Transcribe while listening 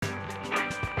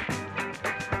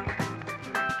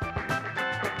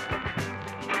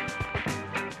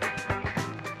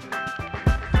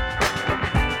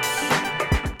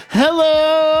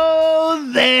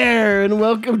Hello there, and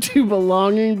welcome to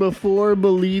Belonging Before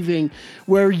Believing,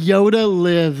 where Yoda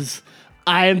lives.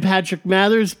 I am Patrick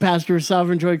Mathers, pastor of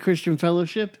Sovereign Joy Christian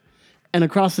Fellowship, and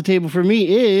across the table for me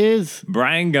is...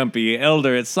 Brian Gumpy,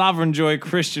 elder at Sovereign Joy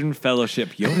Christian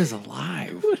Fellowship. Yoda's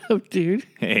alive. What up, dude?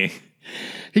 Hey.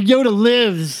 Yoda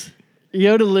lives.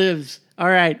 Yoda lives. All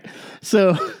right,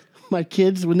 so my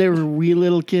kids, when they were wee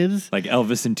little kids... Like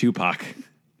Elvis and Tupac.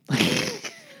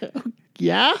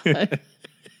 Yeah?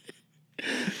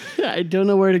 I don't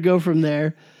know where to go from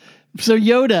there. So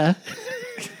Yoda...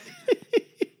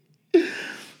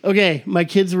 Okay, my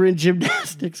kids were in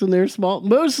gymnastics when they were small.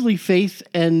 Mostly Faith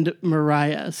and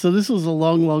Mariah. So this was a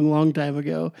long time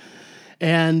ago.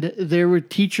 And their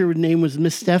teacher name was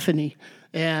Miss Stephanie.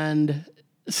 And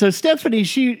so Stephanie,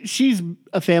 she's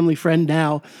a family friend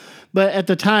now. But at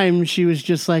the time, she was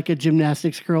just like a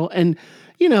gymnastics girl. And,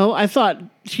 you know, I thought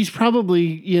she's probably,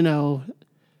 you know...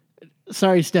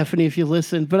 Sorry, Stephanie, if you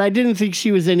listen. But I didn't think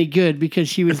she was any good because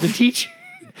she was the teacher.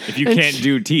 If you can't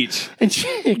teach. And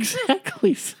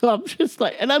exactly. So I'm just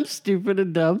like, and I'm stupid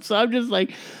and dumb. So I'm just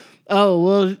like, oh,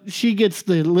 well, she gets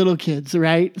the little kids,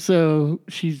 right? So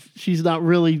she's not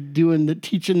really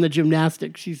teaching the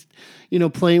gymnastics. She's, you know,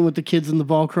 playing with the kids in the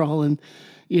ball crawl and,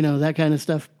 you know, that kind of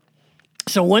stuff.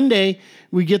 So one day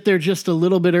we get there just a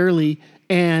little bit early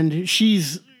and she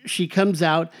comes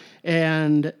out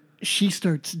and she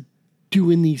starts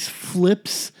doing these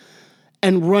flips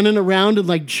and running around and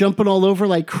like jumping all over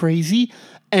like crazy.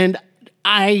 And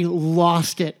I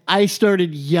lost it. I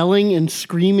started yelling and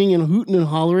screaming and hooting and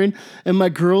hollering. And my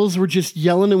girls were just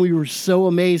yelling and we were so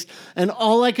amazed. And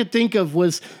all I could think of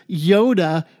was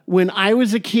Yoda, when I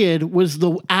was a kid, was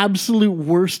the absolute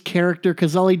worst character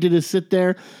because all he did is sit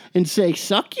there and say,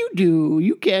 suck you do.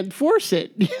 You can't force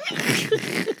it.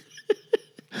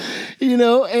 You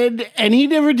know, and he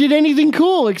never did anything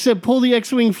cool except pull the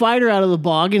X-Wing fighter out of the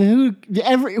bog, and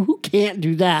who can't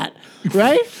do that,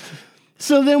 right?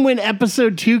 So then when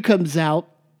episode 2 comes out,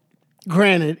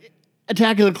 granted,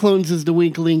 Attack of the Clones is the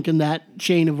weak link in that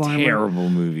chain of armor. Terrible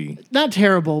movie. Not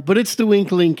terrible, but it's the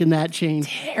weak link in that chain.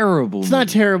 Terrible. It's not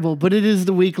terrible, but it is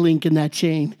the weak link in that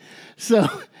chain. So,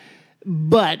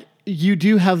 but... You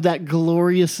do have that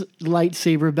glorious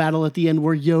lightsaber battle at the end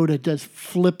where Yoda does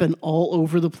flipping all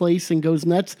over the place and goes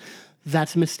nuts.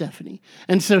 That's Miss Stephanie.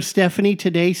 And so Stephanie,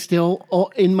 today, still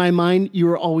in my mind, you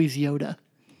are always Yoda.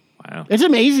 Wow. It's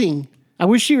amazing. I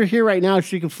wish she were here right now so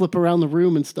she could flip around the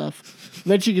room and stuff. I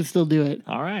bet she could still do it.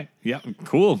 All right. Yeah,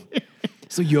 cool.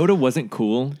 So Yoda wasn't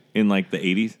cool in like the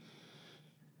 80s?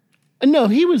 No,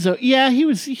 he was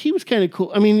kind of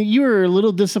cool. I mean, you were a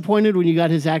little disappointed when you got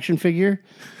his action figure.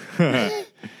 He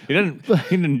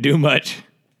didn't do much.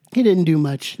 He didn't do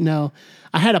much, no.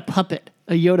 I had a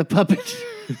Yoda puppet.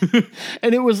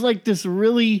 And it was like this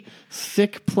really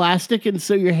thick plastic, and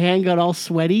so your hand got all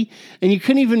sweaty, and you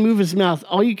couldn't even move his mouth.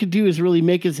 All you could do is really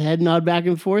make his head nod back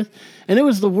and forth, and it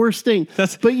was the worst thing.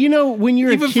 But you know, when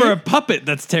you're even a kid... for a puppet,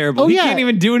 that's terrible. He can't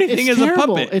even do anything as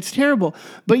terrible. a puppet. It's terrible.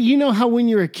 But you know how when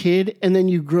you're a kid and then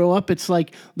you grow up, it's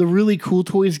like the really cool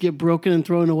toys get broken and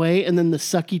thrown away, and then the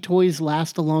sucky toys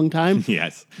last a long time?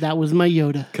 Yes. That was my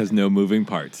Yoda. Because no moving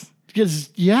parts. Because,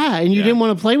 and you didn't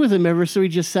want to play with him ever, so he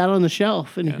just sat on the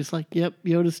shelf. And he was like, yep,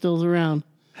 Yoda still's around.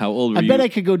 How old were you? I bet I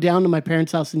could go down to my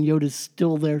parents' house and Yoda's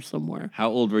still there somewhere. How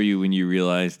old were you when you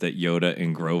realized that Yoda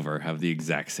and Grover have the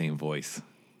exact same voice?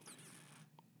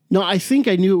 No, I think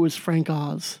I knew it was Frank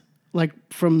Oz. Like,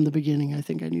 from the beginning, I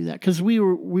think I knew that. Because we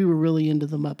were really into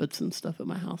the Muppets and stuff at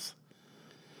my house.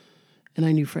 And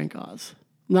I knew Frank Oz.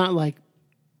 Not like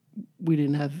we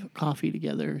didn't have coffee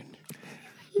together.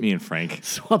 Me and Frank.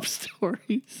 Swap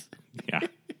stories. Yeah.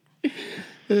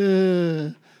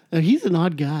 He's an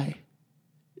odd guy.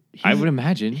 I would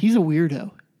imagine. He's a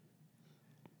weirdo.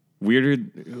 Weirder?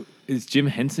 Is Jim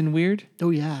Henson weird? Oh,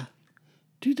 yeah.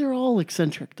 Dude, they're all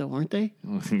eccentric, though, aren't they?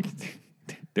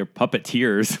 They're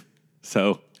puppeteers,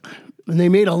 so... And they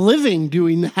made a living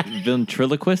doing that.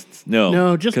 Ventriloquists?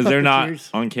 No, just because they're not puppeteers.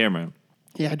 on camera.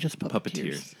 Yeah, just puppeteers.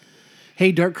 Puppeteers.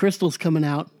 Hey, Dark Crystal's coming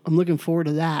out. I'm looking forward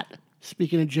to that.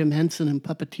 Speaking of Jim Henson and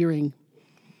puppeteering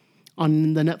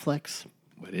on the Netflix.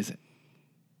 What is it?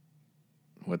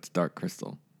 What's Dark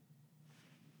Crystal?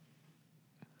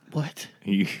 What?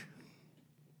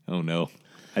 Oh, no.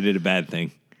 I did a bad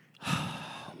thing.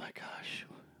 Oh, my gosh.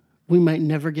 We might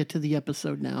never get to the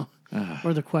episode now.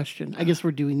 Or the question. I guess we're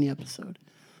doing the episode.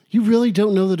 You really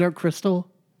don't know the Dark Crystal?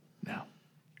 No.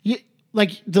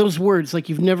 Like those words, like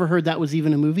you've never heard that was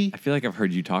even a movie? I feel like I've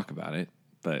heard you talk about it,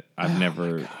 but I've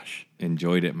never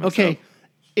enjoyed it myself. Okay.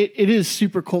 it is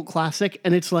super cult classic,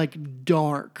 and it's like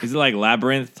dark. Is it like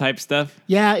Labyrinth type stuff?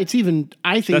 Yeah, it's even.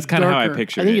 I think That's kinda how I darker.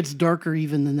 pictured I think it. it's darker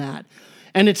even than that,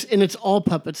 and it's all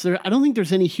puppets. I don't think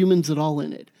there's any humans at all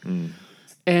in it,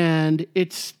 and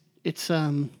it's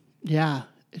kind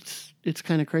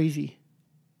of crazy.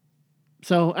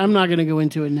 So I'm not going to go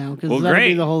into it now because that'll be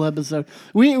great. the whole episode.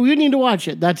 We need to watch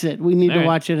it. That's it. We need to right.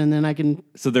 watch it, and then I can.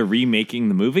 So they're remaking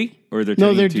the movie, or they're No,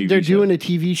 taking they're a TV they're show? doing a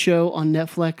TV show on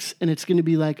Netflix, and it's going to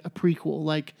be like a prequel,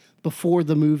 like before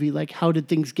the movie. Like, how did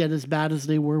things get as bad as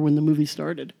they were when the movie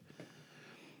started?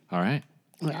 All right.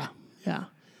 Yeah, yeah.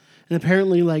 And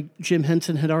apparently, like Jim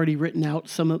Henson had already written out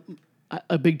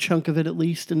a big chunk of it at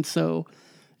least, and so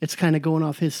it's kind of going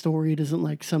off his story. It isn't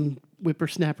like some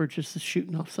whippersnapper just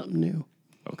shooting off something new.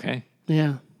 Okay.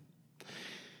 Yeah.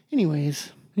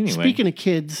 Anyways, Anyway. speaking of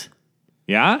kids,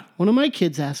 Yeah. one of my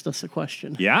kids asked us a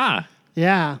question. Yeah.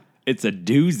 Yeah, It's a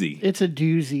doozy. it's a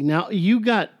doozy. Now, you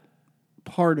got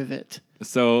part of it.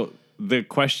 So the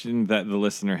question that the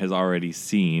listener has already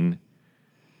seen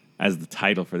as the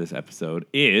title for this episode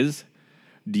is,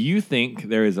 do you think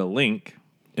there is a link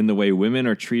in the way women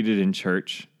are treated in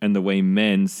church and the way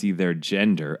men see their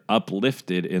gender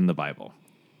uplifted in the Bible?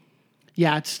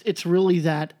 Yeah, it's really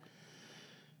that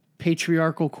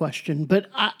patriarchal question. But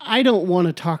I don't want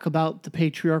to talk about the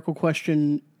patriarchal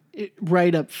question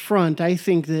right up front. I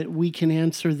think that we can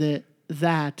answer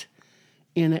that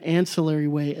in an ancillary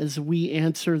way as we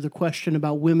answer the question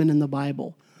about women in the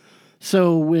Bible.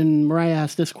 So when Mariah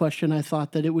asked this question, I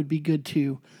thought that it would be good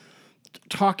to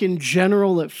talk in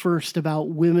general at first about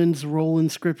women's role in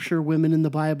Scripture, women in the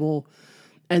Bible.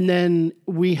 And then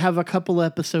we have a couple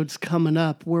episodes coming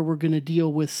up where we're going to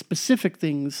deal with specific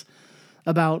things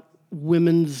about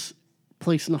women's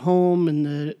place in the home, in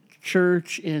the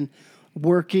church, and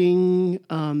working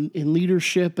in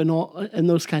leadership, and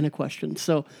those kind of questions.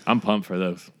 So I'm pumped for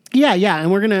those. yeah,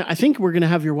 and I think we're gonna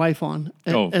have your wife on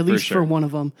at for least sure. for one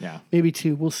of them. Yeah. Maybe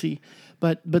two. We'll see.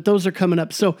 But those are coming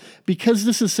up. So because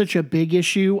this is such a big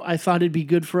issue, I thought it'd be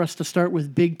good for us to start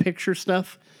with big picture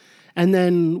stuff. And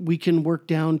then we can work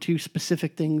down to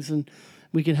specific things, and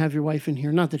we can have your wife in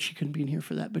here. Not that she couldn't be in here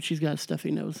for that, but she's got a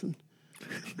stuffy nose and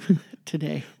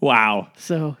today. Wow.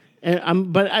 So,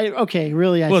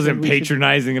 really, I Wasn't said we should-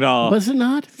 patronizing at all. Was it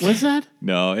not? Was that?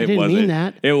 No, it didn't wasn't. mean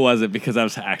that. It wasn't because I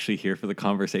was actually here for the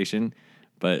conversation.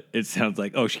 But it sounds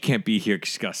like, she can't be here because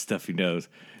she's got a stuffy nose.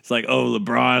 It's like,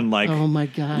 LeBron, Oh my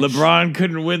gosh. LeBron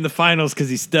couldn't win the finals because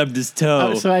he stubbed his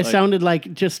toe. So I Like, sounded like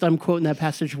I'm quoting that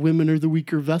passage, women are the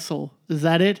weaker vessel. Is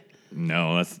that it?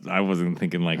 No, I wasn't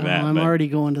thinking like that. I'm already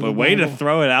going to the But way to Bible.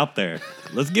 throw it out there.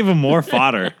 Let's give him more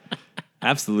fodder.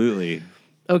 Absolutely.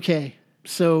 Okay.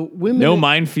 So women. No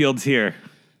minefields here.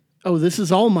 Oh, this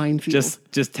is all minefield.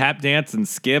 Just tap dance and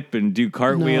skip and do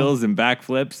cartwheels and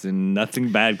backflips, and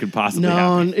nothing bad could possibly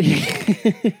happen.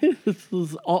 This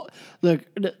is all. Look,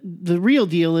 the real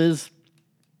deal is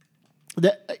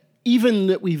that even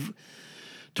that we've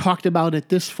talked about it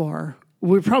this far,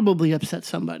 we probably upset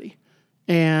somebody,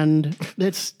 and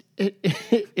it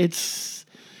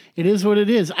is what it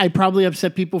is. I probably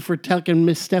upset people for taking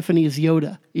Miss Stephanie as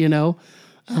Yoda,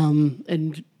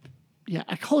 and yeah,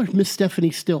 I call her Miss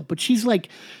Stephanie still, but she's like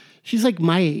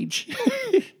my age.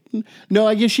 No,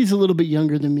 I guess she's a little bit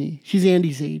younger than me. She's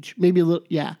Andy's age, maybe a little,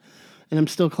 yeah. And I'm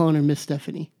still calling her Miss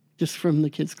Stephanie, just from the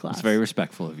kids' class. It's very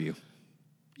respectful of you.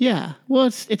 Yeah, well,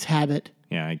 it's habit.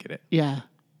 Yeah, I get it. Yeah,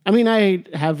 I mean, I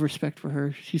have respect for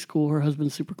her. She's cool. Her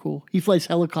husband's super cool. He flies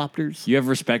helicopters. You have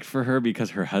respect for her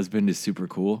because her husband is super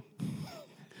cool?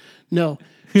 No,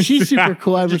 she's super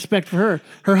cool. I have respect for her.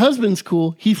 Her husband's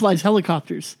cool. He flies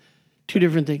helicopters. Two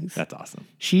different things. That's awesome.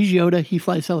 She's Yoda. He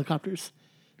flies helicopters.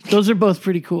 Those are both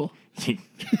pretty cool.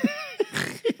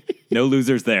 No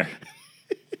losers there.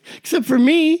 Except for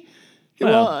me.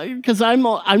 Well. Well, because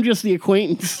I'm just the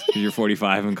acquaintance. You're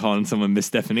 45 and calling someone Miss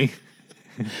Stephanie?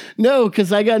 No,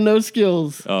 because I got no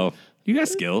skills. Oh, you got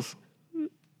skills.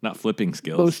 Not flipping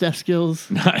skills. Low staff skills.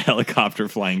 Not helicopter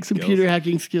flying skills. Computer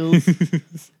hacking skills.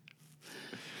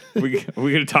 Are we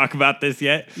going to talk about this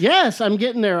yet? Yes, I'm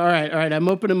getting there. All right. I'm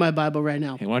opening my Bible right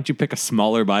now. Hey, why don't you pick a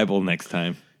smaller Bible next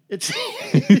time? It's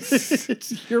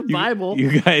it's your Bible.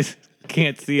 You guys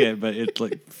can't see it, but it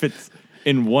fits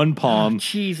in one palm.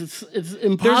 Jeez, it's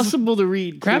impossible to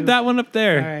read. Grab too. that one up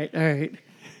there. All right.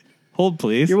 Hold,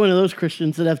 please. You're one of those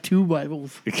Christians that have two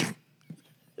Bibles.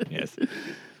 Yes.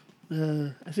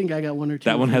 I think I got one or two.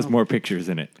 That one has now. more pictures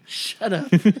in it. Shut up.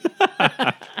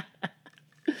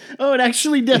 Oh, it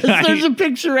actually does. There's a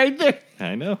picture right there.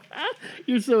 I know.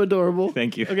 You're so adorable.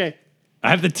 Thank you. Okay. I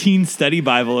have the Teen Study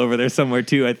Bible over there somewhere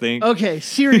too, I think. Okay,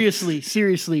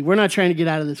 seriously, we're not trying to get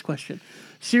out of this question.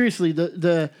 seriously,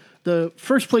 the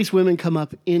first place women come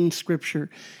up in Scripture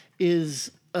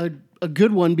is a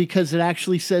good one because it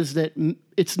actually says that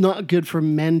it's not good for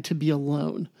men to be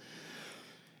alone.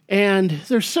 And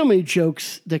there's so many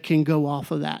jokes that can go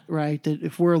off of that, right? That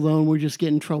if we're alone, we're just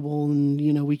getting in trouble and,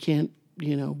 we can't,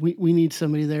 we need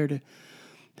somebody there to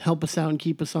help us out and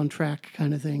keep us on track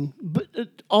kind of thing. But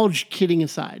all kidding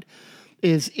aside,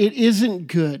 it isn't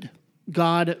good.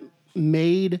 God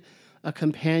made a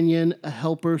companion, a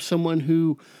helper, someone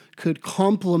who could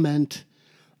complement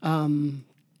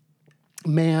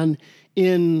man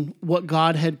in what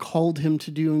God had called him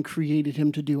to do and created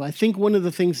him to do. I think one of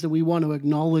the things that we want to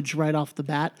acknowledge right off the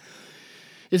bat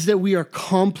is that we are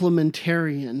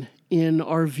complementarian in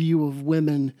our view of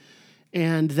women.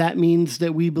 And that means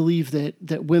that we believe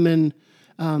that women,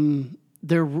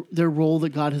 their role that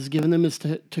God has given them is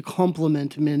to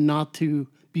complement men, not to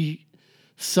be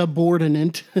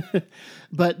subordinate,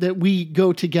 but that we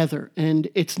go together. And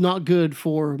it's not good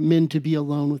for men to be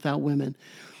alone without women.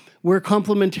 We're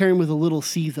complementarian with a little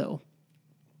c, though.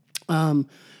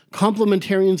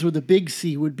 Complementarians with a big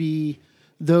C would be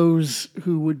those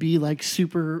who would be like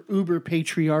super uber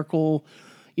patriarchal.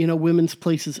 Women's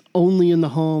place is only in the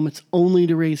home. It's only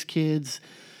to raise kids.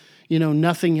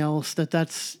 Nothing else.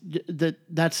 That's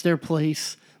their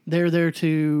place. They're there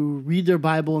to read their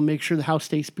Bible and make sure the house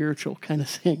stays spiritual, kind of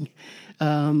thing,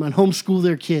 and homeschool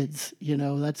their kids.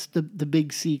 That's the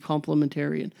big C,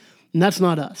 complementarian, and that's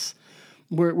not us.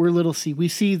 We're little c. We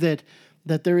see that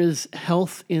there is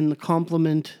health in the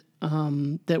compliment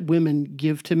that women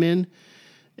give to men,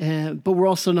 but we're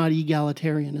also not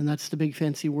egalitarian, and that's the big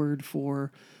fancy word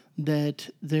for that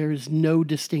there's no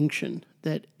distinction,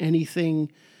 that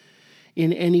anything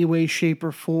in any way, shape,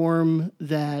 or form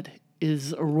that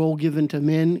is a role given to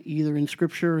men, either in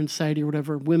Scripture, in society, or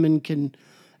whatever, women can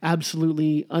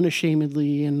absolutely,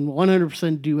 unashamedly, and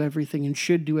 100% do everything and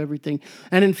should do everything.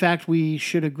 And in fact, we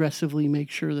should aggressively make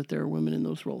sure that there are women in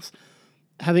those roles.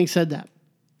 Having said that,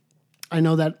 I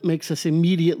know that makes us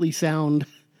immediately sound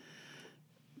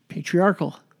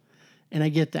patriarchal, and I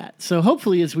get that. So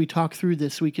hopefully as we talk through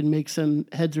this, we can make some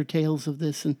heads or tails of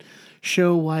this and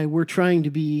show why we're trying to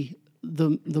be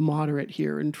the moderate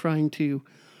here and trying to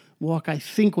walk, I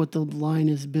think, what the line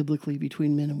is biblically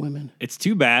between men and women. It's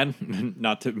too bad,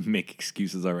 not to make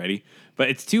excuses already, but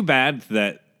it's too bad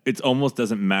that it almost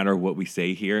doesn't matter what we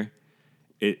say here.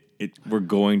 We're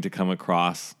going to come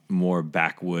across more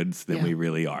backwoods than we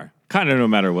really are. Kind of no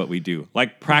matter what we do.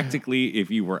 Like practically,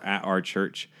 if you were at our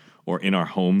church or in our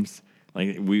homes,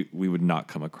 like we would not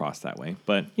come across that way.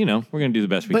 But, we're going to do the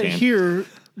best we can. But here,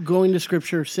 going to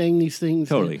Scripture, saying these things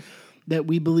totally. That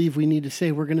we believe we need to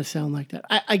say, we're going to sound like that.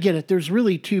 I get it. There's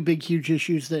really two big, huge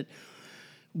issues that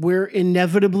we're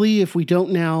inevitably, if we don't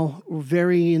now,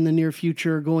 very in the near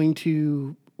future, going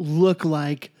to look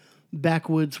like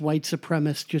backwoods white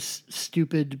supremacists, just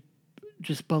stupid,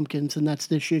 just bumpkins. And that's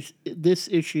this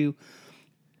issue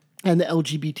and the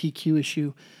LGBTQ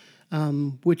issue,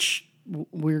 which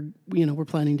we're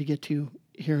planning to get to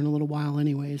here in a little while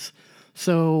anyways.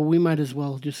 So we might as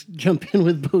well just jump in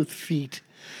with both feet.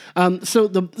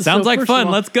 Sounds like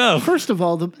fun. Let's go. First of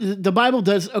all, the Bible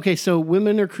does. Okay, so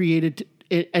women are created,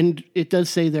 and it does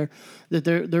say there that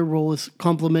their role is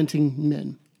complementing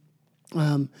men.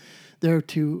 They're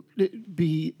to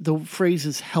be, the phrase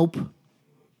is help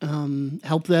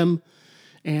them,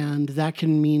 and that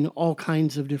can mean all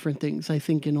kinds of different things. I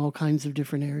think in all kinds of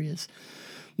different areas.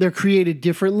 They're created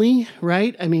differently,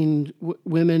 right? I mean,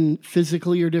 women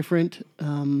physically are different,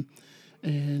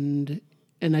 and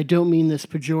I don't mean this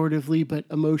pejoratively, but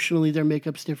emotionally their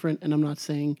makeup's different. And I'm not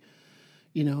saying,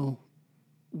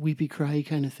 weepy cry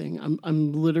kind of thing.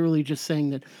 I'm literally just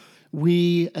saying that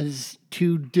we as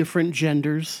two different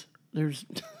genders,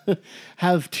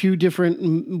 have two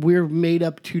different, we're made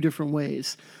up two different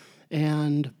ways.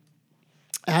 And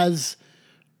as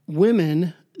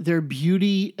women, their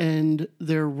beauty and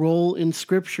their role in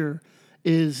Scripture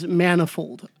is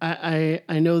manifold. I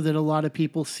know that a lot of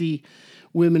people see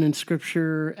women in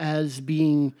Scripture as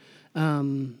being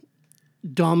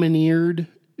domineered,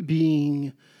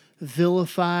 being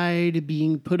vilified,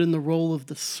 being put in the role of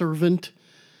the servant,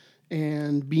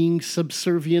 and being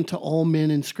subservient to all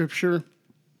men in Scripture.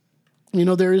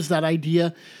 There is that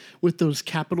idea with those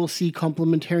capital C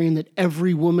complementarian that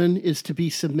every woman is to be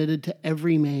submitted to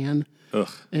every man. Ugh.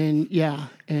 And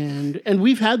and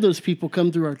we've had those people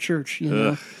come through our church,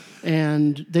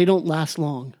 and they don't last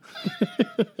long.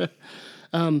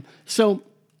 So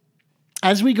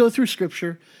as we go through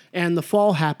Scripture and the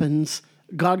fall happens,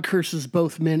 God curses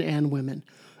both men and women.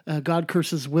 God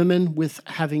curses women with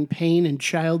having pain and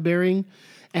childbearing,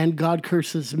 and God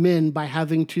curses men by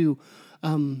having to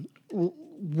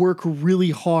work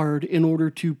really hard in order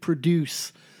to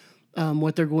produce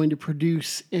what they're going to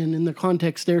produce. And in the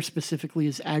context there specifically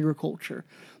is agriculture.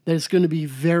 That it's going to be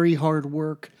very hard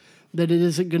work, that it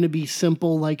isn't going to be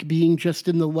simple like being just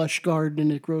in the lush garden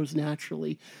and it grows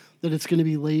naturally, that it's going to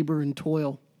be labor and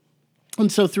toil.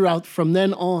 And so throughout, from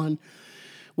then on,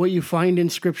 what you find in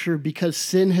Scripture, because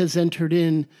sin has entered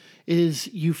in, is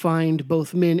you find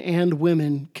both men and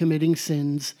women committing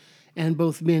sins, and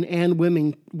both men and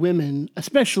women,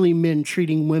 especially men,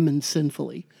 treating women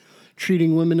sinfully,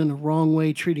 treating women in a wrong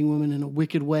way, treating women in a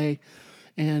wicked way,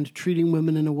 and treating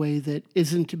women in a way that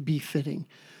isn't befitting.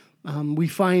 We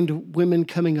find women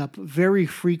coming up very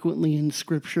frequently in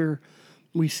Scripture.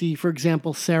 We see, for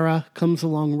example, Sarah comes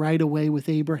along right away with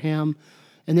Abraham,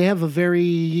 and they have a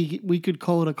very, we could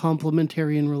call it a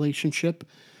complementarian relationship.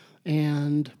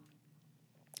 And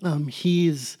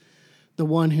he's the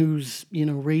one who's,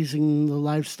 raising the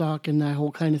livestock and that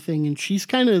whole kind of thing. And she's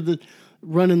kind of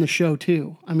running the show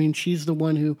too. I mean, she's the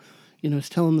one who, is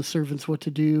telling the servants what to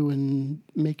do and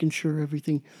making sure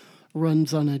everything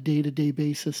runs on a day-to-day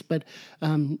basis. But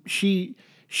she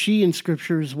in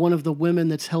Scripture is one of the women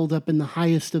that's held up in the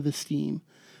highest of esteem.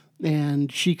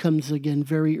 And she comes again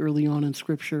very early on in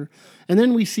Scripture. And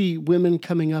then we see women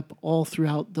coming up all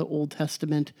throughout the Old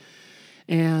Testament.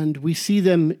 And we see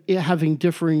them having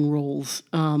differing roles.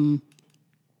 In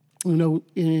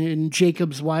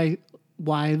Jacob's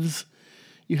wives,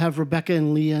 you have Rebecca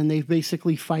and Leah, and they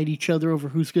basically fight each other over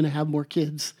who's going to have more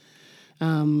kids.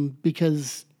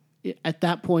 Because at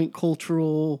that point,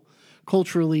 culturally,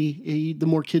 the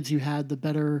more kids you had, the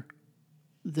better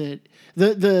that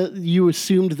you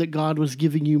assumed that God was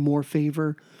giving you more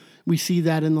favor. We see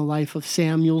that in the life of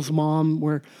Samuel's mom,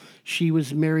 where she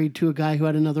was married to a guy who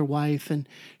had another wife, and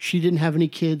she didn't have any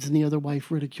kids, and the other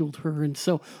wife ridiculed her. And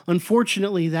so,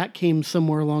 unfortunately, that came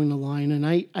somewhere along the line. And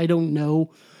I don't know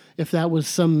if that was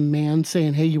some man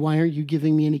saying, "Hey, why aren't you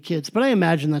giving me any kids?" But I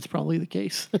imagine that's probably the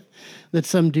case, that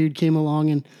some dude came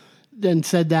along and then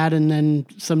said that, and then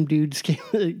some dudes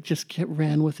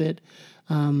ran with it.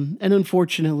 And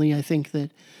unfortunately, I think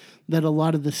that a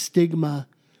lot of the stigma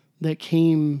that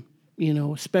came,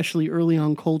 especially early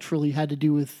on culturally, had to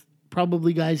do with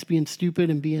probably guys being stupid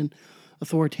and being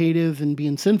authoritative and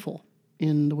being sinful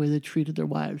in the way they treated their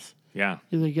wives. Yeah.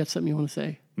 You got something you want to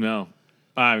say? No.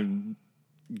 I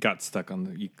got stuck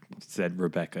on you said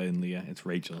Rebecca and Leah. It's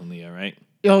Rachel and Leah, right?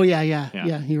 Oh, yeah,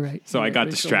 you're right. So I got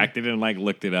Rachel. Distracted and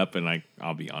looked it up, and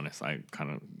I'll be honest, I kind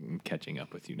of am catching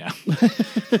up with you now.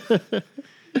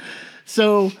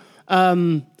 So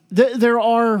there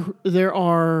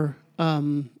are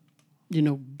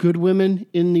good women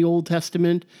in the Old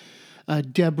Testament.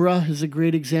 Deborah is a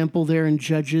great example there in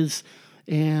Judges,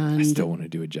 and I still want to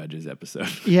do a Judges episode.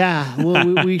 Yeah,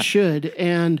 well, we should.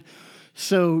 And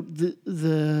so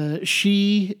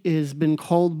she has been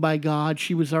called by God.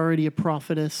 She was already a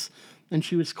prophetess, and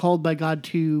she was called by God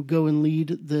to go and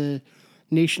lead the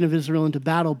nation of Israel into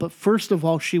battle. But first of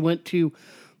all, she went to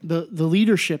the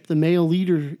leadership, the male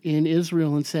leader in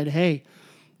Israel, and said, "Hey,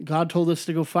 God told us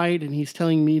to go fight, and He's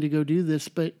telling me to go do this,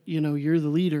 but you're the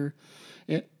leader."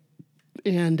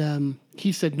 And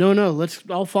he said, "No,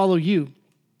 I'll follow you."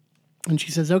 And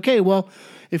she says, "Okay, well,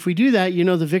 if we do that,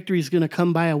 the victory is going to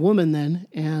come by a woman then,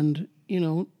 and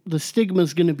the stigma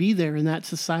is going to be there in that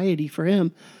society for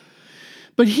him."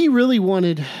 But he really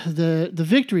wanted the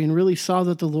victory and really saw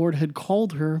that the Lord had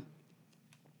called her,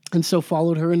 and so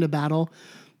followed her into battle.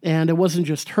 And it wasn't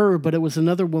just her, but it was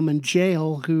another woman,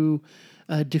 Jael, who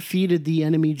defeated the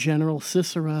enemy general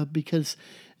Sisera because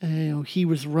he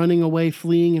was running away,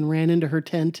 fleeing, and ran into her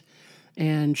tent.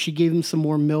 And she gave him some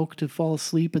more milk to fall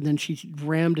asleep, and then she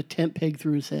rammed a tent peg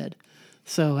through his head.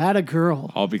 So, atta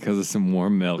girl. All because of some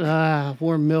warm milk.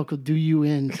 Warm milk will do you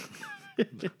in.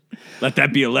 Let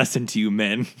that be a lesson to you,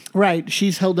 men. Right.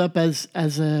 She's held up as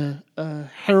a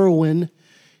heroine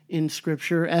in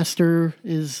Scripture. Esther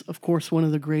is, of course, one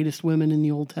of the greatest women in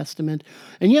the Old Testament.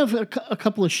 And you have a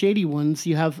couple of shady ones.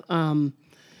 You have,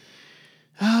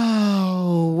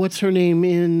 what's her name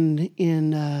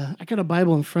in I got a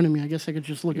Bible in front of me. I guess I could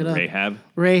just look it up.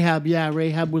 Rahab, yeah.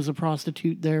 Rahab was a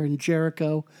prostitute there in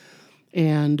Jericho.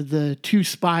 And the two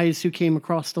spies who came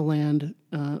across the land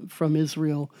from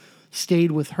Israel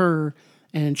stayed with her,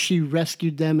 and she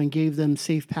rescued them and gave them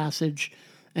safe passage.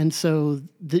 And so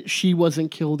she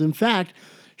wasn't killed. In fact,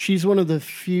 she's one of the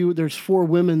few, there's 4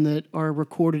 women that are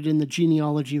recorded in the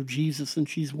genealogy of Jesus, and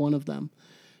she's one of them.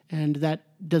 And that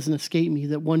doesn't escape me,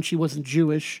 that one, she wasn't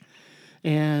Jewish,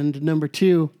 and number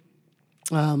 2,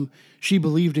 She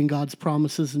believed in God's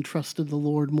promises and trusted the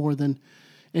Lord more than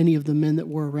any of the men that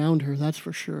were around her, that's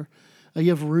for sure. You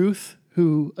have Ruth,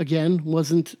 who, again,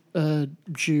 wasn't a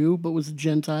Jew, but was a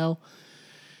Gentile.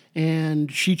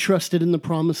 And she trusted in the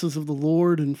promises of the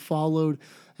Lord and followed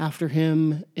after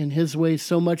him in his ways,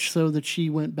 so much so that she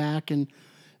went back and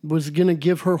was going to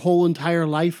give her whole entire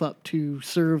life up to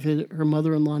serve her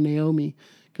mother-in-law, Naomi,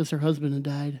 because her husband had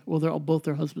died. Well, both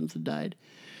their husbands had died.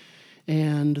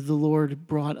 And the Lord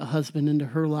brought a husband into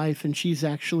her life, and she's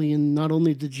actually in not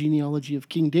only the genealogy of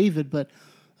King David, but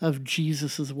of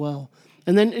Jesus as well.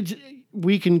 And then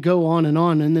we can go on.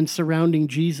 And then surrounding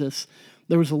Jesus,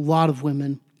 there was a lot of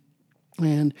women.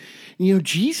 And,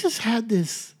 Jesus had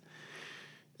this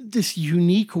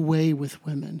unique way with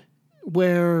women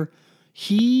where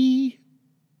he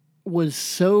was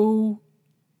so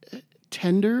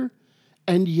tender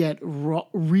and yet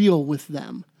real with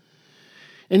them.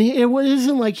 And it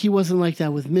isn't like he wasn't like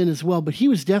that with men as well, but he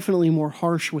was definitely more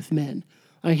harsh with men.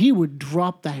 He would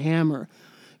drop the hammer.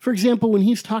 For example, when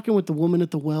he's talking with the woman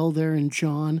at the well there in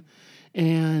John,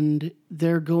 and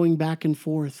they're going back and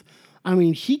forth,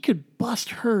 he could bust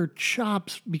her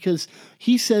chops because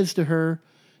he says to her,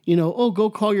 go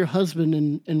call your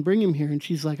husband and bring him here. And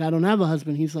she's like, I don't have a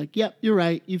husband. He's like, yep, you're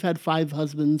right. You've had 5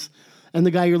 husbands, and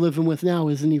the guy you're living with now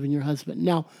isn't even your husband.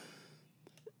 Now,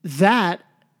 that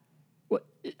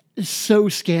is so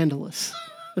scandalous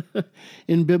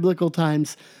in biblical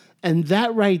times. And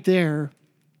that right there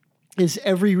is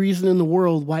every reason in the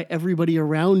world why everybody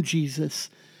around Jesus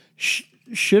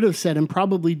should have said and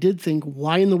probably did think,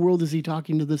 why in the world is he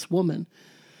talking to this woman?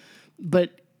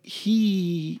 But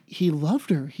he loved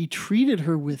her. He treated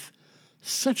her with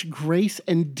such grace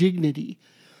and dignity.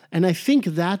 And I think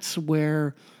that's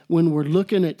where, when we're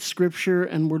looking at Scripture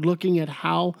and we're looking at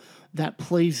how that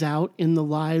plays out in the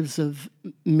lives of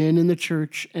men in the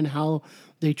church and how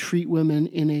they treat women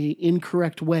in an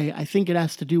incorrect way, I think it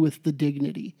has to do with the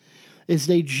dignity. Is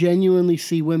they genuinely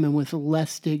see women with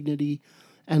less dignity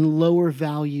and lower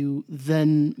value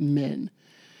than men.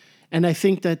 And I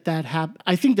think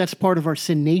I think that's part of our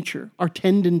sin nature. Our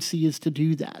tendency is to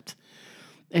do that.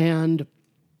 And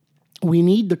we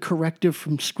need the corrective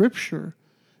from Scripture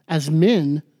as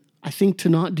men, I think, to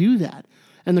not do that.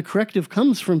 And the corrective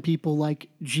comes from people like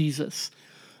Jesus,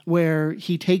 where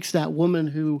he takes that woman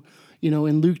who,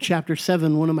 in Luke chapter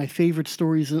 7, one of my favorite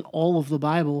stories in all of the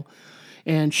Bible,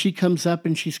 and she comes up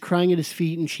and she's crying at his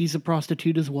feet, and she's a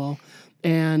prostitute as well.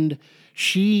 And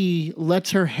she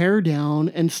lets her hair down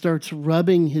and starts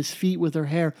rubbing his feet with her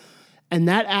hair. And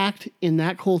that act in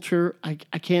that culture, I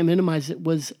can't minimize it,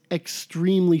 was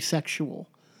extremely sexual.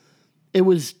 It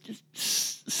was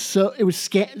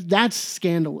that's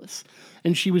scandalous.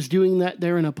 And she was doing that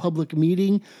there in a public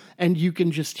meeting, and you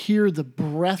can just hear the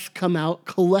breath come out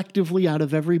collectively out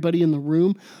of everybody in the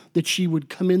room that she would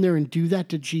come in there and do that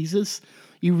to Jesus.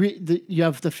 You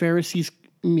have the Pharisees,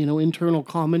 internal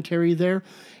commentary there.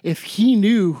 If he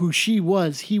knew who she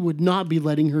was, he would not be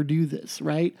letting her do this,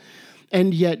 right?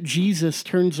 And yet Jesus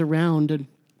turns around and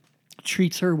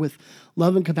treats her with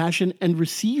love and compassion and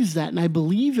receives that. And I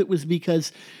believe it was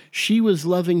because she was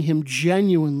loving him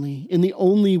genuinely in the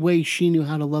only way she knew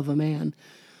how to love a man.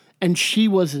 And she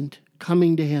wasn't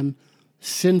coming to him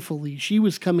sinfully. She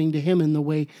was coming to him in the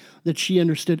way that she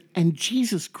understood. And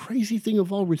Jesus, crazy thing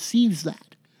of all, receives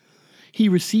that. He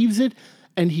receives it,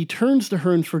 and he turns to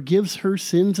her and forgives her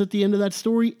sins at the end of that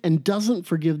story and doesn't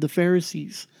forgive the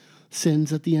Pharisees'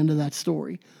 sins at the end of that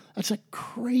story. That's a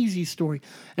crazy story.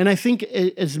 And I think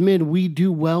as men, we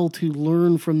do well to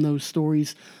learn from those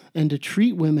stories and to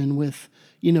treat women with,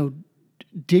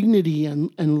 dignity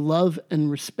and love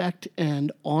and respect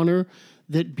and honor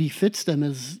that befits them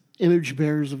as image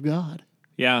bearers of God.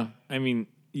 Yeah.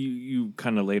 You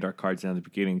kind of laid our cards down at the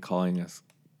beginning, calling us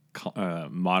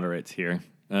moderates here.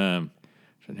 I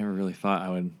never really thought I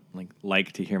would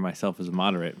like to hear myself as a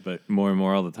moderate, but more and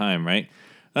more all the time, right?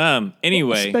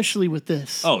 Anyway, especially with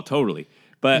this. Oh, totally.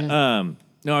 But no,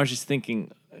 I was just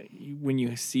thinking, when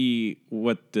you see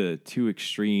what the two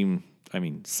extreme,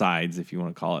 sides, if you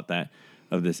want to call it that,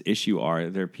 of this issue are,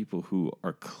 there are people who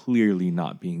are clearly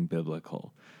not being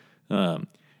biblical,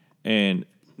 and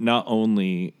not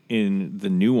only in the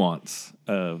nuance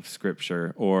of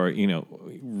Scripture or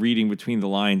reading between the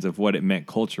lines of what it meant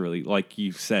culturally, like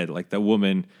you said, like the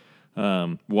woman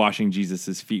washing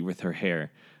Jesus's feet with her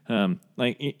hair.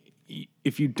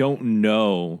 If you don't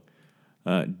know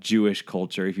Jewish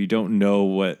culture, if you don't know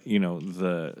what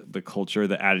the culture,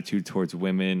 the attitude towards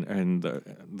women, and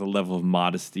the level of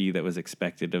modesty that was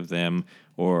expected of them,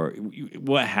 or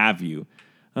what have you,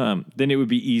 then it would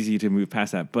be easy to move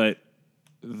past that. But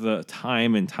the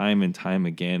time and time and time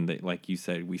again that, like you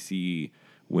said, we see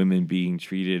women being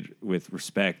treated with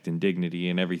respect and dignity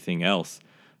and everything else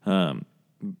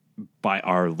by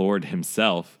our Lord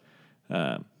himself.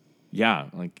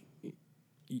 Like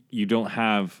you don't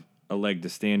have a leg to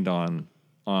stand on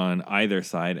either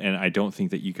side. And I don't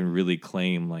think that you can really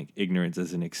claim like ignorance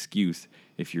as an excuse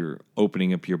if you're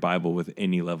opening up your Bible with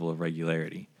any level of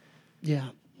regularity. Yeah.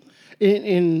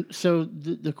 And so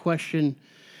the question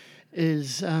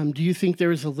is, do you think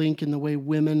there is a link in the way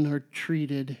women are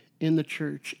treated in the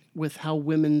church with how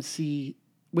men, see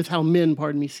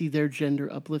their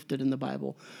gender uplifted in the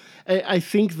Bible? I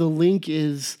think the link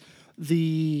is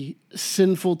the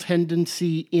sinful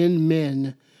tendency in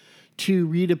men to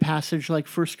read a passage like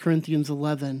 1 Corinthians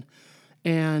 11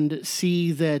 and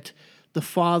see that the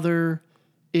Father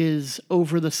is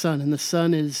over the Son, and the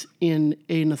Son is in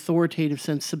an authoritative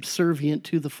sense subservient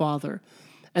to the Father.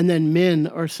 And then men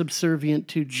are subservient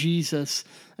to Jesus,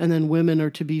 and then women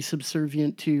are to be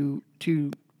subservient to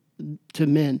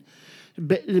men,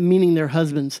 meaning their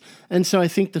husbands. And so I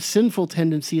think the sinful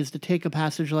tendency is to take a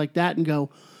passage like that and go,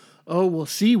 oh, well,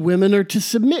 see, women are to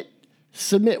submit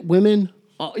women,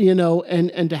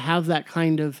 and to have that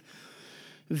kind of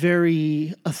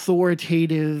very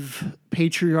authoritative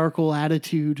patriarchal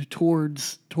attitude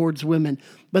towards women.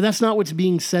 But that's not what's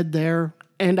being said there.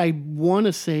 And I want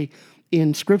to say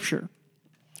in Scripture,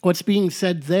 what's being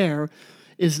said there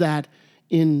is that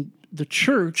in the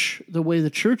church, the way the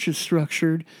church is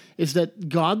structured is that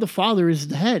God the Father is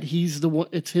the head. He's the one,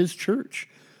 it's his church.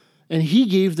 And he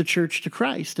gave the church to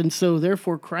Christ. And so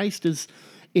therefore Christ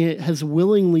has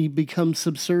willingly become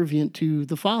subservient to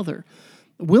the Father.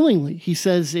 Willingly. He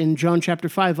says in John chapter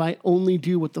 5, I only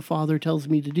do what the Father tells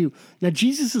me to do. Now,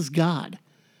 Jesus is God.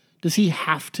 Does he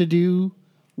have to do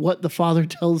what the Father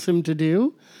tells him to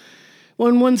do? Well,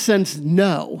 in one sense,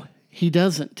 no, he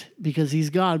doesn't, because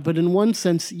he's God. But in one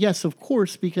sense, yes, of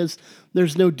course, because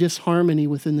there's no disharmony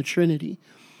within the Trinity.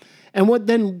 And what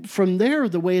then from there,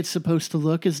 the way it's supposed to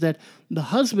look is that the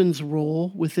husband's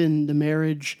role within the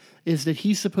marriage is that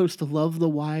he's supposed to love the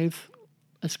wife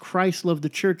as Christ loved the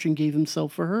church and gave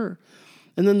himself for her.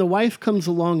 And then the wife comes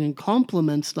along and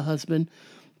compliments the husband,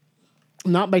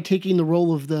 not by taking the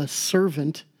role of the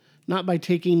servant, not by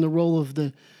taking the role of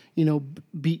the,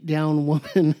 beat down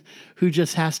woman who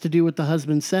just has to do what the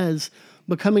husband says,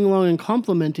 but coming along and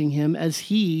complimenting him as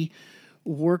he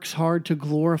works hard to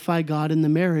glorify God in the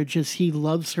marriage, as he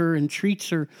loves her and treats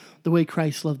her the way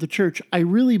Christ loved the church. I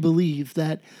really believe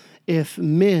that if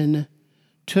men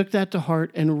took that to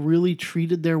heart and really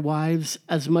treated their wives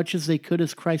as much as they could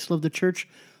as Christ loved the church,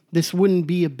 this wouldn't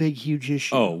be a big, huge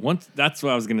issue. That's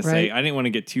what I was going to say. I didn't want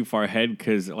to get too far ahead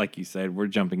because, like you said, we're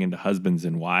jumping into husbands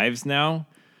and wives now.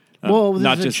 Well,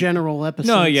 this is a general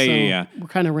episode. No, yeah. We're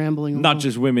kind of rambling. Not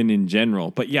just women in general.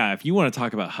 But yeah, if you want to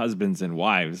talk about husbands and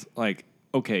wives, like,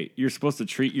 okay, you're supposed to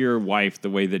treat your wife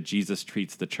the way that Jesus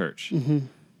treats the church. Mm-hmm.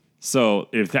 So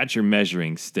if that's your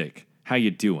measuring stick, how you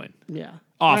doing? Yeah.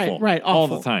 Awful. Right. All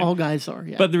awful. the time. All guys are,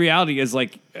 yeah. But the reality is,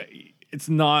 like, it's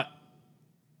not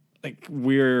like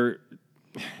we're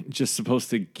just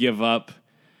supposed to give up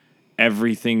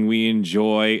everything we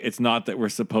enjoy. It's not that we're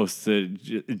supposed to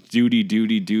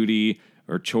duty,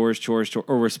 or chores,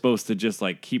 or we're supposed to just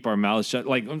like keep our mouths shut.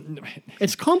 Like,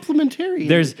 it's complementary.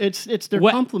 They're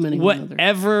complimenting one another.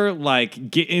 Whatever, like,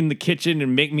 get in the kitchen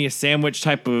and make me a sandwich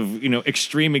type of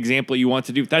extreme example you want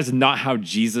to do. That is not how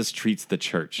Jesus treats the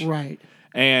church. Right.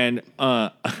 And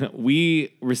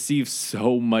we receive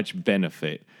so much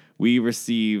benefit. We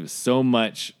receive so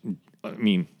much,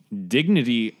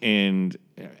 dignity and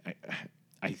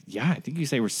I think you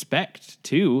say respect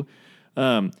too.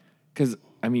 Because,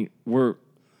 we're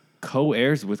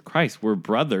co-heirs with Christ. We're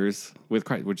brothers with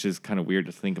Christ, which is kind of weird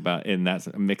to think about. And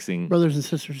that's mixing. Brothers and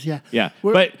sisters, yeah. Yeah.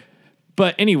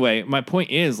 But anyway, my point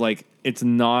is, like, it's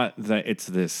not that it's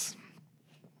this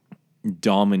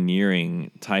domineering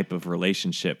type of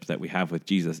relationship that we have with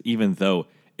Jesus, even though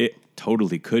it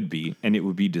totally could be, and it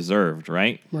would be deserved,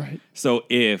 right? Right. So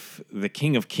if the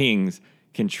King of Kings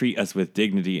can treat us with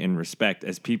dignity and respect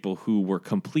as people who were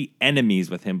complete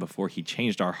enemies with him before he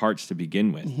changed our hearts to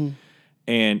begin with, mm-hmm.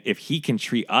 and if he can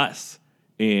treat us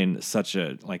in such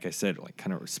a, like I said, like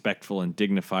kind of respectful and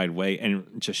dignified way and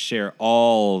just share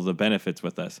all the benefits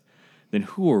with us, then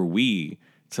who are we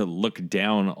to look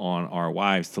down on our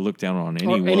wives, to look down on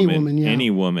any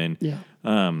woman,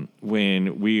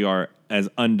 when we are as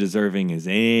undeserving as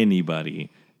anybody,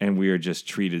 and we are just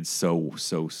treated so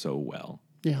well.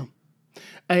 Yeah.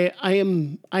 I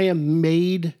am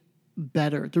made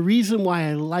better. The reason why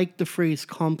I like the phrase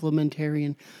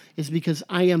complementarian is because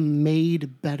I am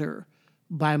made better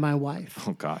by my wife.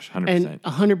 Oh gosh, 100%. And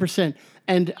 100%.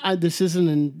 And this isn't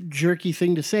a jerky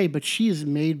thing to say, but she is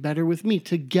made better with me.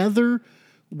 Together,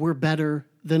 we're better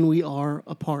than we are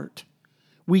apart.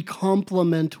 We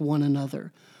complement one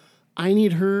another. I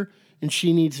need her and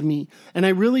she needs me. And I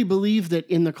really believe that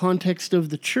in the context of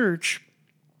the church,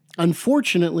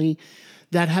 unfortunately,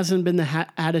 that hasn't been the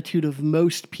attitude of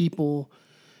most people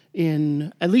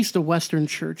in at least the Western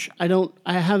church.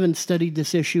 I haven't studied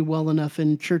this issue well enough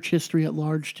in church history at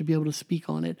large to be able to speak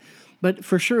on it. But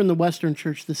for sure in the Western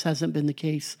church, this hasn't been the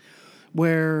case,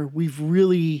 where we've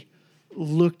really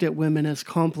looked at women as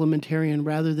complementarian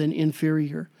rather than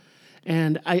inferior.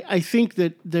 And I think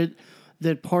that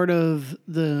part of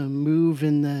the move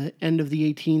in the end of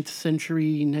the 18th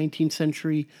century, 19th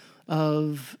century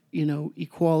of,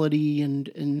 equality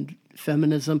and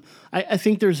feminism, I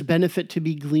think there's benefit to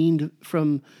be gleaned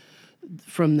from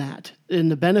that.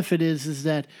 And the benefit is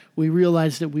that we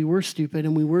realized that we were stupid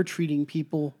and we were treating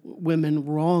women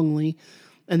wrongly,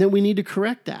 and that we need to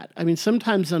correct that. I mean,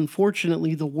 sometimes,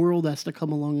 unfortunately, the world has to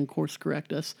come along and course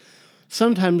correct us.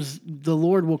 Sometimes the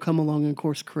Lord will come along and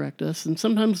course correct us, and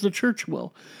sometimes the church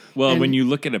will. Well, when you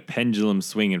look at a pendulum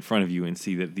swing in front of you and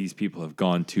see that these people have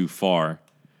gone too far,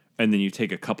 and then you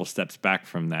take a couple steps back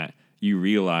from that, you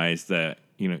realize that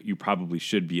you probably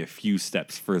should be a few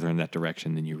steps further in that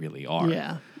direction than you really are.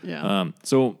 Yeah.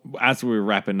 So as we're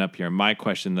wrapping up here, my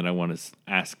question that I want to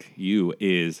ask you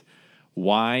is,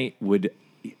 why would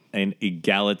an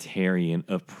egalitarian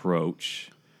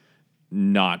approach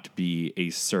not be a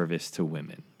service to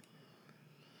women?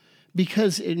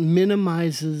 Because it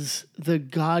minimizes the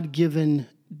God-given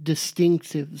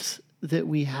distinctives that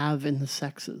we have in the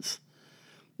sexes.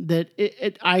 That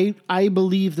I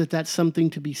believe that that's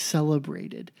something to be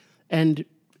celebrated and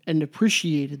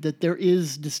appreciated, that there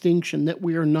is distinction, that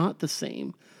we are not the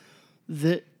same,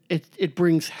 that it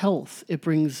brings health, it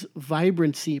brings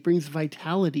vibrancy, it brings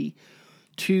vitality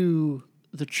to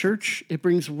the church, it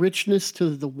brings richness to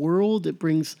the world, it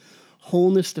brings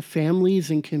wholeness to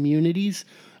families and communities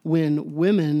when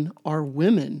women are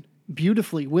women,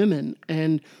 beautifully women,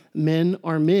 and men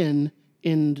are men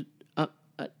in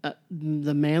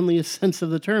the manliest sense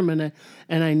of the term. And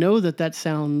I know that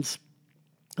sounds,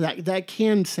 that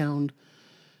can sound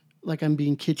like I'm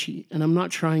being kitschy, and I'm not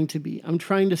trying to be. I'm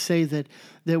trying to say that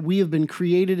we have been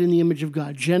created in the image of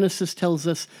God. Genesis tells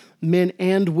us men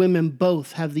and women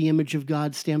both have the image of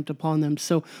God stamped upon them.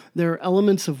 So there are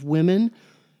elements of women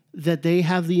that they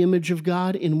have the image of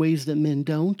God in ways that men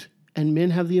don't, and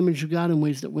men have the image of God in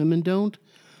ways that women don't.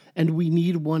 And we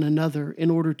need one another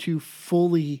in order to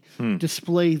fully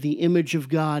display the image of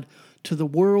God to the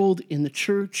world, in the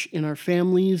church, in our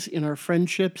families, in our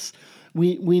friendships.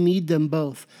 We need them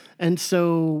both. And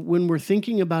so when we're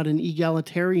thinking about an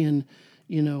egalitarian,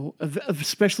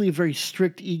 especially a very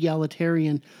strict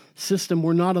egalitarian system,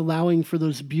 we're not allowing for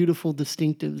those beautiful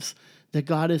distinctives that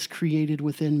God has created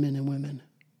within men and women.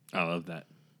 I love that.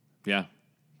 Yeah,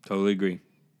 totally agree.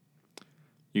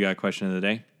 You got a question of the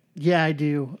day? Yeah, I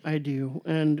do.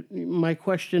 And my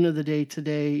question of the day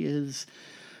today is,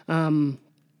 no,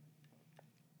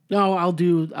 I'll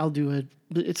do it.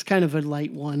 It's kind of a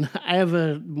light one. I have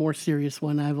a more serious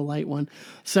one. I have a light one.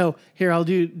 So here, I'll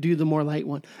do the more light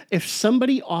one. If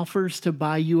somebody offers to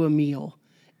buy you a meal,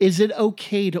 is it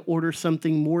okay to order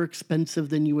something more expensive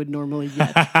than you would normally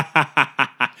get?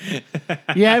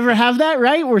 You ever have that,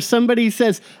 right? Where somebody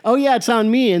says, oh yeah, it's on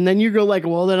me. And then you go like,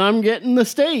 well, then I'm getting the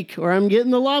steak or I'm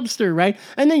getting the lobster, right?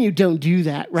 And then you don't do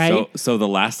that, right? So the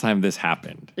last time this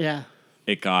happened, yeah,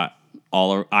 it got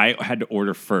I had to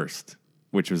order first,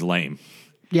 which was lame.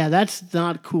 Yeah, that's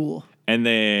not cool. And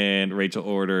then Rachel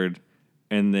ordered,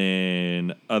 and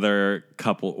then other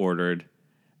couple ordered,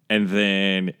 and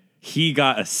then he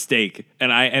got a steak,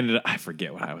 and I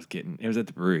forget what I was getting. It was at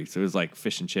the brewery, so it was like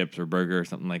fish and chips or burger or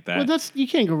something like that. Well, you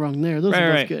can't go wrong there. Those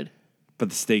are both good. But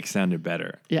the steak sounded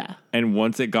better. Yeah. And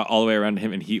once it got all the way around to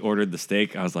him and he ordered the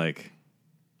steak, I was like,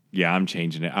 yeah, I'm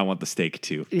changing it. I want the steak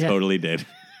too. Yeah. Totally did.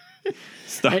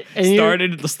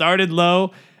 Started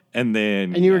low, and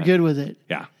then... And you were good with it.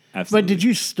 Yeah, absolutely. But did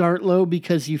you start low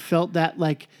because you felt that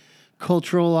like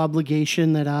cultural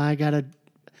obligation that I gotta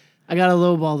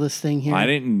lowball this thing here? I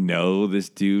didn't know this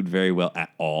dude very well at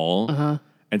all. Uh-huh.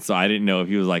 And so I didn't know if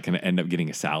he was like going to end up getting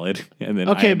a salad. And then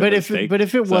but if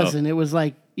it wasn't, it was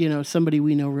like, somebody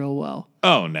we know real well.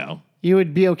 Oh, no. You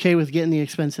would be okay with getting the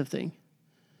expensive thing.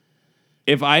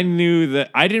 If I knew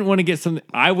that I didn't want to get something,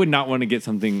 I would not want to get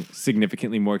something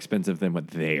significantly more expensive than what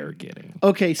they are getting.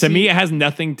 Okay. To me, it has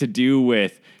nothing to do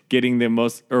with getting the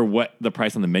most or what the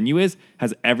price on the menu is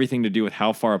has everything to do with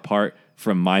how far apart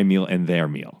from my meal and their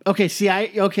meal. Okay, see,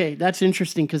 that's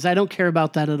interesting because I don't care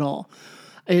about that at all.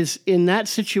 Is in that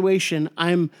situation,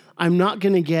 I'm not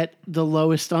going to get the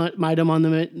lowest item on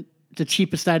the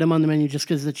cheapest item on the menu just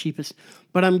because it's the cheapest,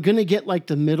 but I'm going to get like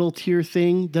the middle tier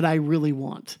thing that I really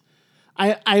want.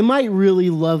 I might really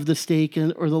love the steak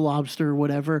or the lobster or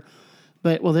whatever,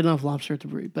 but well, they don't have lobster at the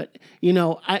brewery. But you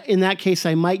know, in that case,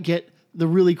 I might get the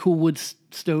really cool wood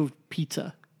stove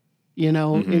pizza, you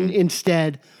know,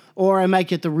 instead. Or I might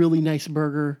get the really nice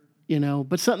burger, you know,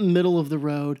 but something middle of the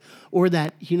road. Or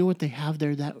that, you know what they have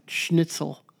there? That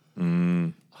schnitzel.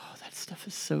 Oh, that stuff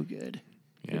is so good.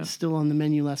 Yeah. It's still on the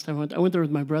menu last time I went. I went there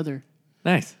with my brother.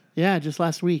 Nice. Yeah, just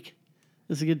last week. It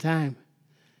was a good time.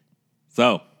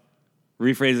 So,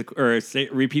 repeat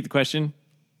the question.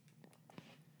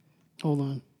 Hold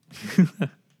on.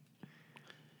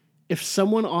 If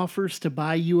someone offers to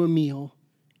buy you a meal,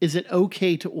 is it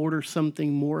okay to order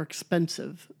something more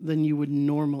expensive than you would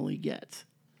normally get?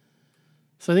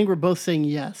 So I think we're both saying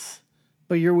yes,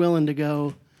 but you're willing to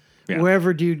go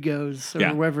wherever dude goes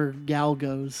or wherever gal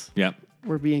goes. Yep.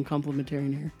 We're being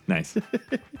complimentarian here. Nice.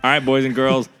 All right, boys and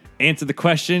girls, answer the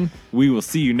question. We will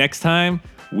see you next time.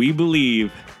 We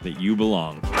believe that you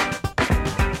belong.